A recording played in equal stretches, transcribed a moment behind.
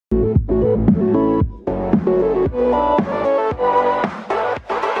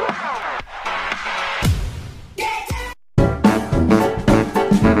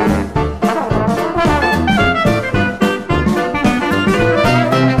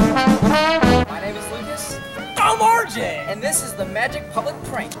the magic public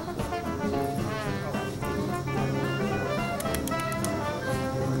prank.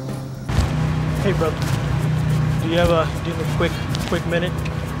 Hey, brother. Do you have a quick minute?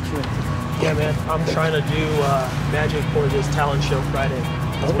 Sure. Yeah, man. I'm trying to do magic for this talent show Friday.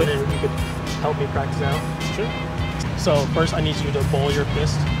 I was wondering if you could help me practice out. Sure. So first, I need you to ball your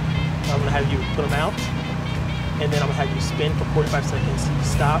fist. I'm gonna have you put them out, and then I'm gonna have you spin for 45 seconds.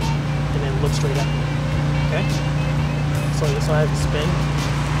 Stop, and then look straight at me. Okay? So I have you spin. 1.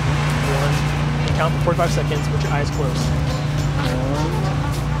 And count for 45 seconds with your eyes closed. 1,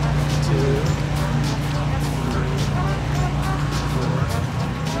 2.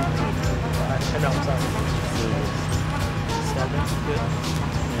 No, I'm sorry. 7. Good.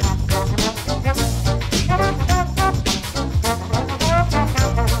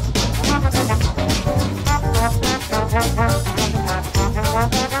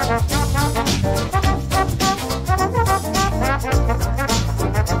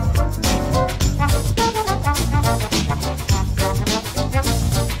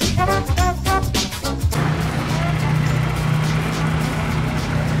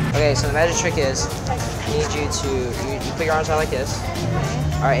 Okay, so the magic trick is, I need you to, you put your arms out like this.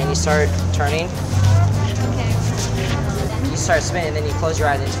 Alright, and you start turning. Okay. You start spinning, and then you close your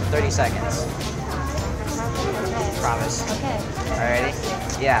eyes for 30 seconds. Promise. Okay. Alright, ready?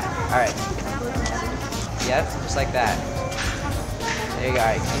 Yeah, alright. Yep, just like that. There you go,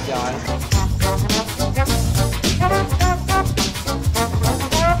 alright, keep going.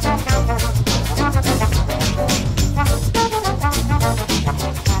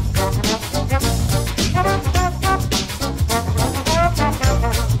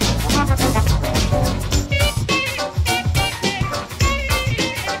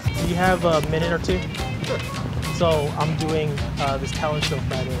 Have a minute or two? Sure. So I'm doing this talent show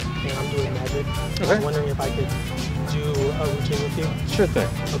Friday, and I'm doing magic. Okay. I was wondering if I could do a routine with you. Sure thing.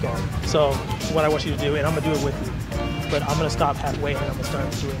 Okay. So what I want you to do, and I'm gonna do it with you, but I'm gonna stop halfway and I'm gonna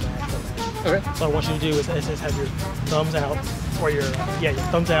start doing the actual magic. Okay. So what I want you to do is just have your thumbs out, or your your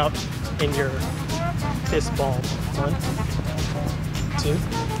thumbs out, and your fist ball. 1, 2.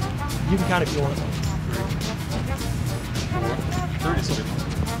 You can count if you want. 3, 4, 30 seconds.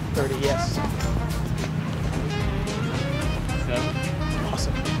 30, yes. 7.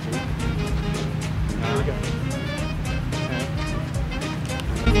 Awesome. There we go.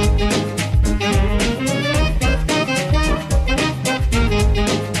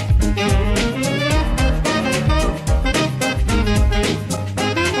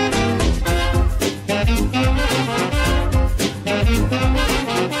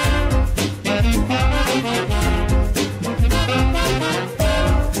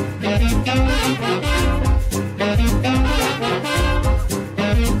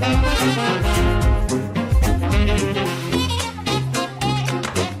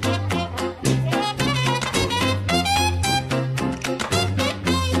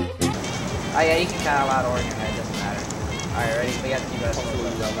 Oh yeah, you can count out loud or in your head, it doesn't matter. Alright, ready? We got to keep us.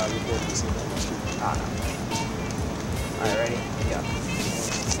 Ah, no. Alright, ready? Here you go.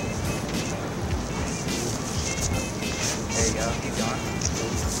 There you go, keep going.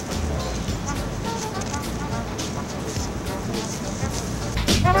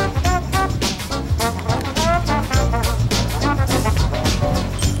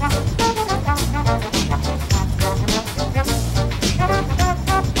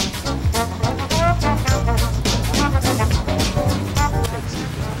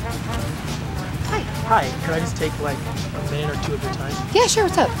 Hi, can I just take like a minute or two of your time? Yeah, sure.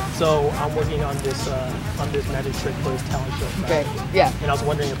 What's up? So I'm working on this magic trick for this talent show. Okay. Yeah. And I was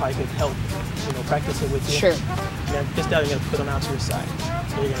wondering if I could help, practice it with you. Sure. And then just now you're gonna put them out to your side.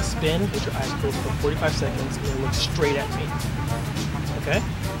 And you're gonna spin with your eyes closed for 45 seconds and then look straight at me. Okay?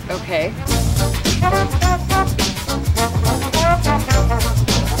 Okay.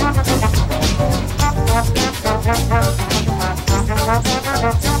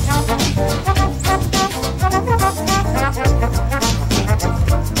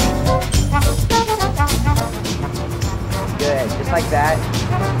 Good, just like that.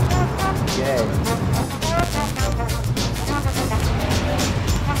 Good.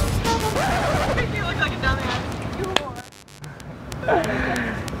 You look like a dumbass.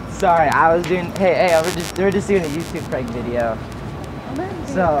 Sorry, I was doing. Hey, we're just doing a YouTube prank video.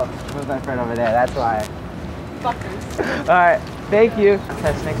 So, with my friend over there, that's why. Fuckers. Alright, thank you.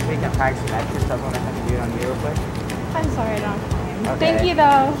 Test next week and practice that for someone. I have to do it on you real quick. I'm sorry, I don't have time. Okay. Thank you,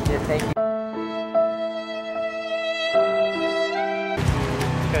 though. Yeah, thank you.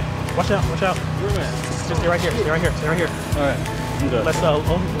 Okay. Watch out, watch out. Where am I? Just stay right here, stay right here, stay right here. Alright, I'm good. Let's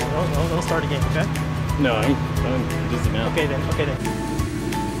start again, okay? No, I'm dizzy now. Okay then.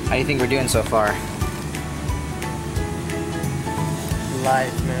 How do you think we're doing so far?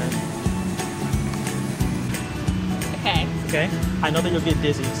 Life, man. Okay. Okay. I know that you'll get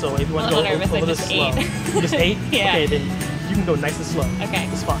dizzy, so if you want I'm to a go little nervous, I over this just slow, ate. you just ate. Yeah. Okay, then you can go nice and slow. Okay.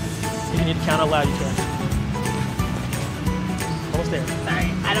 It's fine. If you need to count out loud, you can. Almost there. Sorry.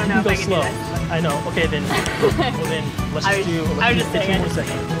 I don't You know can if go I can slow. do this. I know. Okay, then. Well, then let's I just was- do. I was Let's do just saying, 15 I more just-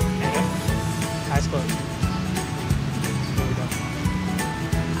 seconds. Okay. Eyes closed. There we go.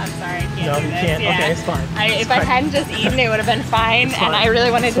 I'm sorry, I can't No, do you this. can't. Yeah. Okay, it's fine. If I hadn't just eaten, it would have been fine, It's and fine. I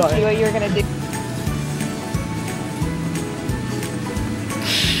really wanted It's to fine. see what you were gonna do.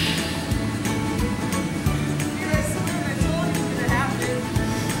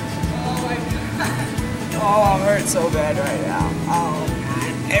 Oh, I'm hurt so bad right now. Oh,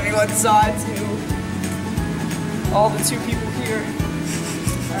 God. Everyone saw it too. All the 2 people here.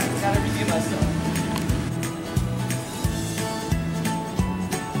 Alright, I gotta redeem myself.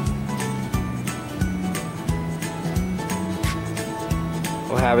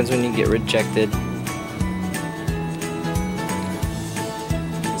 What happens when you get rejected?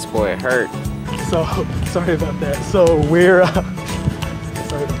 This boy hurt. So sorry about that. So we're.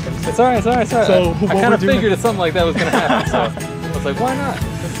 Sorry about that. It's alright, it's alright, it's alright. So I what kind we're of doing- figured that something like that was gonna happen, so I was like, why not?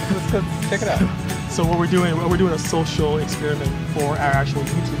 Let's go check it out. So what we're doing a social experiment for our actual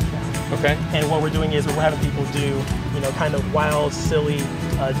YouTube channel. Okay. And what we're doing is we're having people do, kind of wild, silly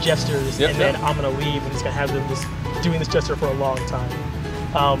gestures, Yep, and then yep. I'm gonna leave and just gonna have them just doing this gesture for a long time.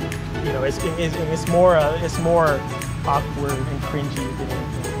 It's more awkward and cringy than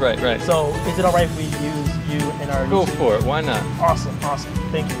anything. Right. So is it all right if we use you in our Go YouTube? for it. Why not? Awesome.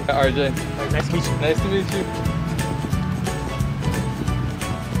 Thank you. RJ, All right, nice to meet you. nice to meet you.